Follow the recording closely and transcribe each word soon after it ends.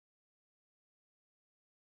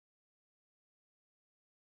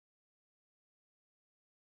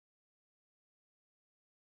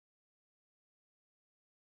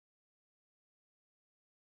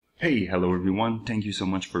Hey, hello everyone. Thank you so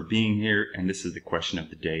much for being here. And this is the question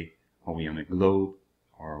of the day. Are we on a globe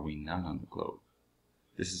or are we not on the globe?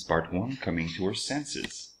 This is part one, coming to our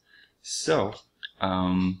senses. So,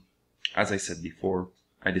 as I said before,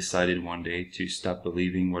 I decided one day to stop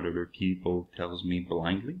believing what other people tells me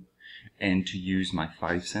blindly and to use my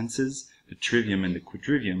five senses, the trivium and the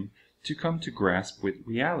quadrivium, to come to grasp with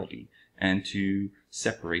reality and to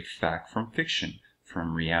separate fact from fiction,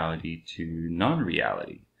 from reality to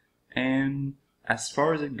non-reality. And as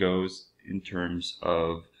far as it goes in terms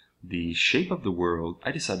of the shape of the world,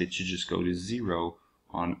 I decided to just go to zero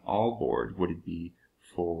on all board. Would it be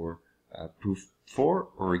for proof for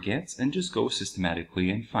or against, and just go systematically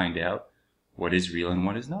and find out what is real and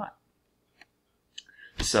what is not.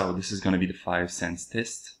 So this is going to be the 5 sense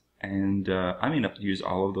test, and I may not use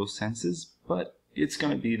all of those senses, but it's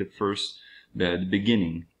going to be the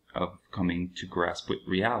beginning of coming to grasp with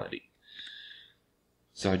reality.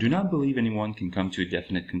 So I do not believe anyone can come to a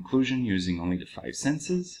definite conclusion using only the 5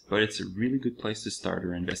 senses, but it's a really good place to start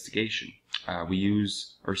our investigation. We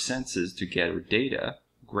use our senses to gather data,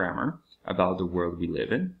 grammar, about the world we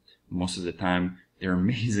live in. Most of the time, they're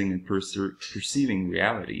amazing at perceiving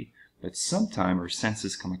reality, but sometimes our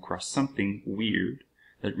senses come across something weird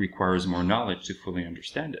that requires more knowledge to fully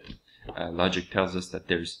understand it. Logic tells us that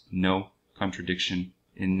there's no contradiction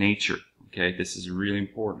in nature. Okay, this is really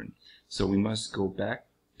important. So we must go back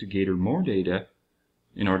to gather more data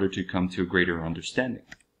in order to come to a greater understanding.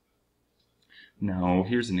 Now,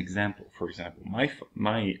 here's an example. For example, my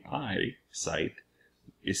eyesight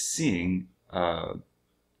is seeing a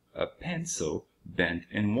pencil bent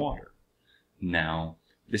in water. Now,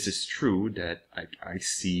 this is true that I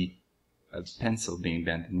see a pencil being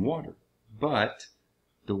bent in water, but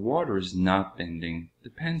the water is not bending the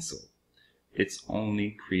pencil. It's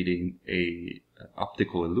only creating an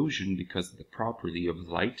optical illusion because of the property of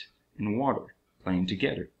light and water playing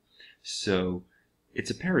together. So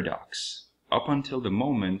it's a paradox up until the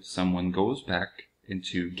moment someone goes back and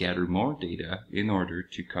to gather more data in order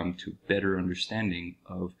to come to better understanding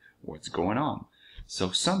of what's going on.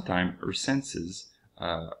 So sometimes our senses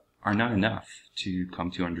are not enough to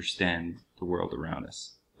come to understand the world around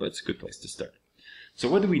us, but it's a good place to start. So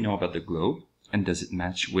what do we know about the globe? And does it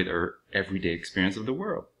match with our everyday experience of the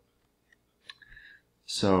world?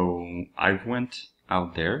 So I went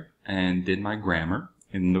out there and did my grammar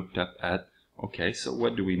and looked up at, okay, so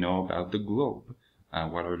what do we know about the globe?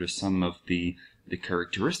 What are some of the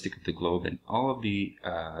characteristics of the globe? And all of the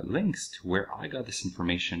links to where I got this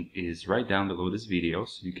information is right down below this video,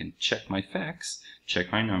 so you can check my facts, check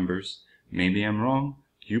my numbers. Maybe I'm wrong.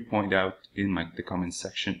 You point out in the comment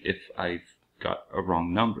section if I've got a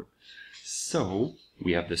wrong number. So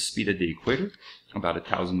we have the speed at the equator, about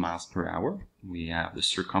 1,000 miles per hour. We have the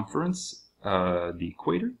circumference, the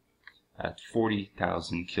equator, at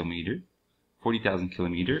 40,000 kilometer,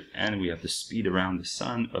 and we have the speed around the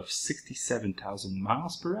sun of 67,000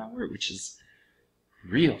 miles per hour, which is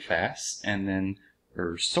real fast. And then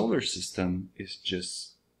our solar system is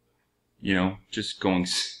just going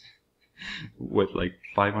what, like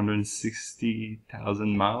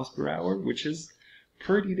 560,000 miles per hour, which is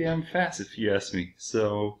pretty damn fast if you ask me.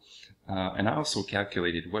 So, and I also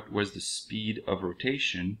calculated what was the speed of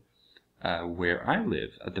rotation where I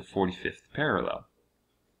live at the 45th parallel,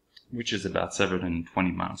 which is about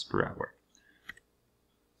 720 miles per hour.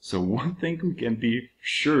 So one thing we can be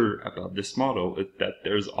sure about this model is that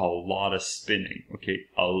there's a lot of spinning, okay,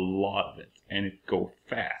 a lot of it, and it goes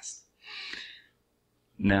fast.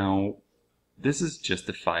 Now, this is just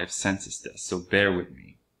a 5 senses test, so bear with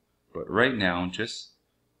me. But right now, just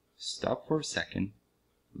stop for a second,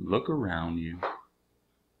 look around you,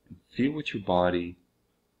 and feel with your body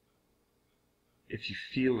if you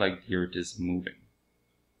feel like you're just moving.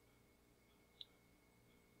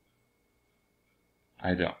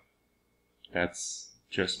 I don't. That's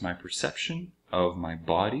just my perception of my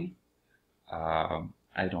body.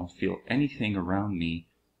 I don't feel anything around me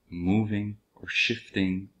moving or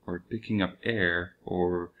shifting or picking up air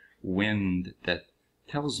or wind that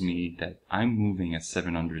tells me that I'm moving at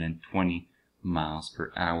 720 miles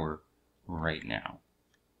per hour right now.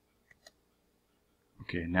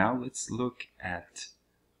 Okay, now let's look at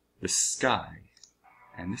the sky.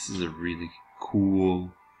 And this is a really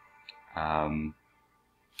cool time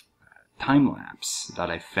lapse that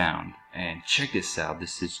I found. And check this out,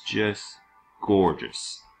 this is just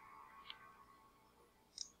gorgeous.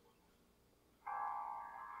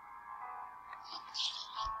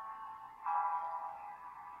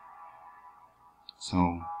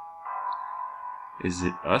 So, is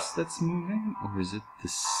it us that's moving, or is it the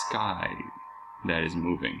sky that is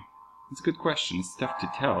moving? It's a good question. It's tough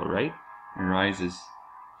to tell, right? Your eyes is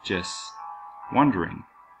just wondering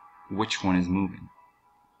which one is moving.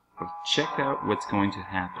 But check out what's going to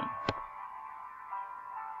happen.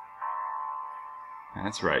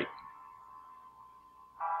 That's right.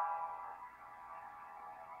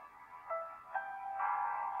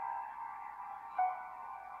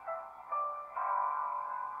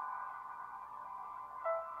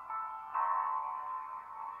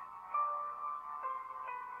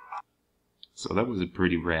 So that was a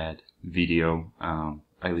pretty rad video. I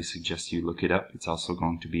highly suggest you look it up. It's also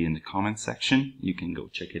going to be in the comment section. You can go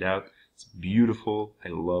check it out. It's beautiful. I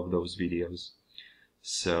love those videos.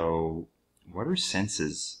 So what our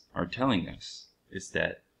senses are telling us is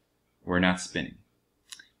that we're not spinning.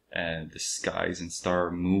 The skies and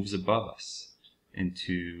star moves above us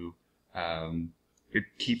into it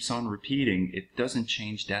keeps on repeating. It doesn't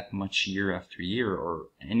change that much year after year or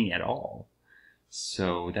any at all.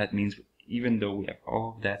 So that means even though we have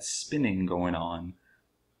all of that spinning going on,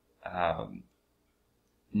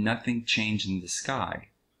 nothing changed in the sky,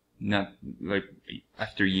 not like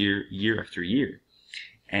after year after year.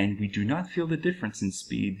 And we do not feel the difference in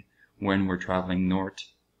speed when we're traveling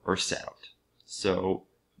north or south. So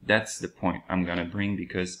that's the point I'm gonna bring,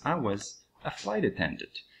 because I was a flight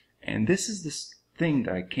attendant. And this is this thing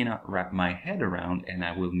that I cannot wrap my head around, and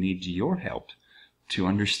I will need your help to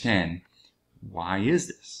understand why is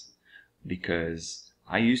this. Because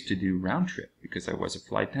I used to do round trip, because I was a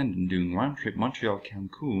flight attendant doing round trip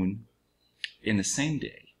Montreal-Cancun in the same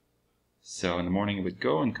day. So in the morning I would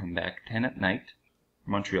go and come back 10 at night,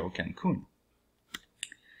 Montreal-Cancun.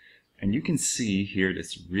 And you can see here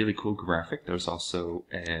this really cool graphic. There's also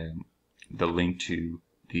the link to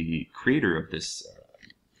the creator of this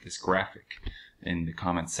this graphic in the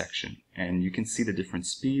comment section. And you can see the different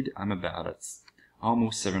speed. I'm about at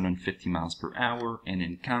almost 750 miles per hour, and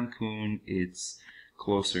in Cancun it's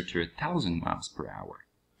closer to 1,000 miles per hour.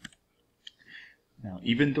 Now,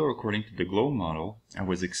 even though according to the globe model I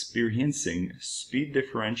was experiencing a speed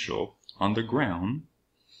differential on the ground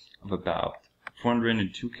of about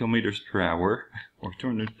 402 kilometers per hour or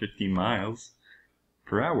 250 miles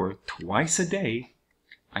per hour twice a day,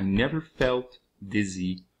 I never felt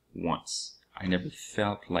dizzy once. I never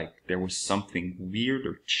felt like there was something weird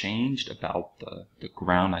or changed about the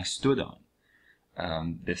ground I stood on.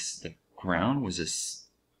 The ground was as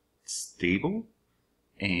stable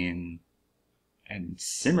and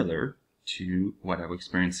similar to what I was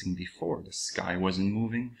experiencing before. The sky wasn't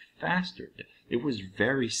moving faster. It was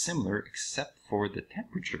very similar except for the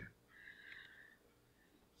temperature.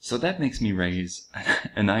 So that makes me raise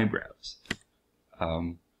an eyebrows.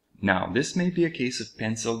 Now, this may be a case of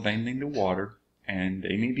pencil bending the water, and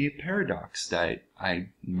they may be a paradox that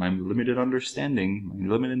my limited understanding, my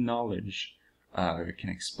limited knowledge can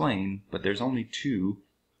explain, but there's only two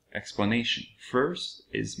explanations. First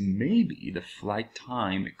is maybe the flight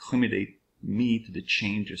time acclimated me to the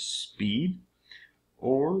change of speed,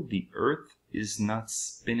 or the Earth is not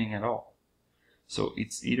spinning at all. So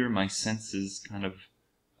it's either my senses kind of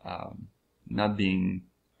not being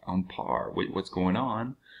on par with what's going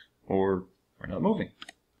on, or we're not moving.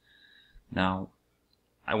 Now,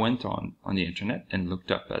 I went on the internet and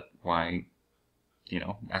looked up at why,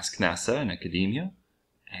 ask NASA and academia,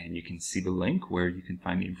 and you can see the link where you can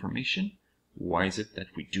find the information. Why is it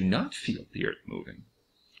that we do not feel the Earth moving?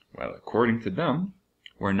 Well, according to them,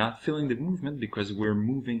 we're not feeling the movement because we're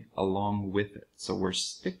moving along with it. So we're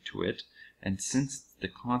stick to it, and since the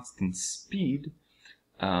constant speed,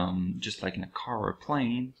 just like in a car or a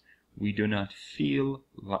plane, we do not feel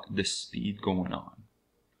the speed going on.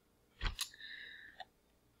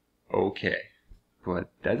 Okay, but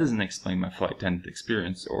that doesn't explain my flight attendant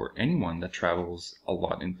experience or anyone that travels a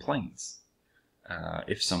lot in planes.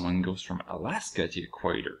 If someone goes from Alaska to the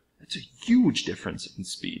equator, that's a huge difference in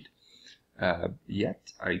speed.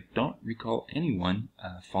 Yet, I don't recall anyone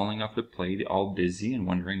falling off the plane all dizzy and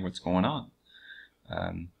wondering what's going on.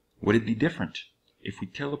 Would it be different if we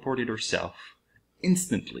teleported ourselves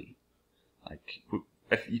instantly? Like,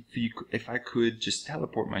 if I could just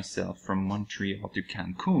teleport myself from Montreal to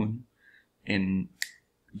Cancun in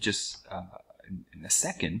just in a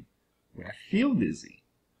second, would I feel dizzy?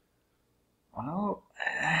 Well,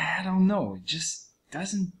 I don't know. It just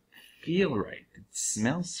doesn't feel right. It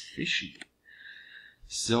smells fishy.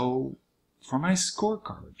 So, for my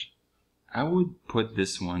scorecard, I would put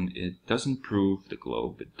this one. It doesn't prove the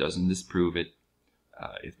globe. It doesn't disprove it.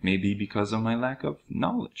 It may be because of my lack of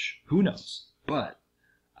knowledge. Who knows? But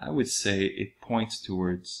I would say it points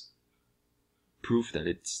towards proof that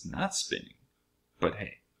it's not spinning. But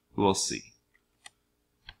hey, we'll see.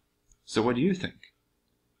 So what do you think?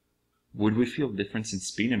 Would we feel a difference in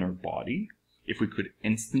speed in our body if we could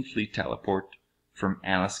instantly teleport from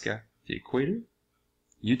Alaska to the equator?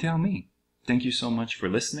 You tell me. Thank you so much for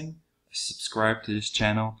listening. Subscribe to this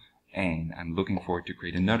channel, and I'm looking forward to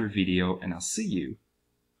create another video, and I'll see you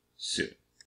soon.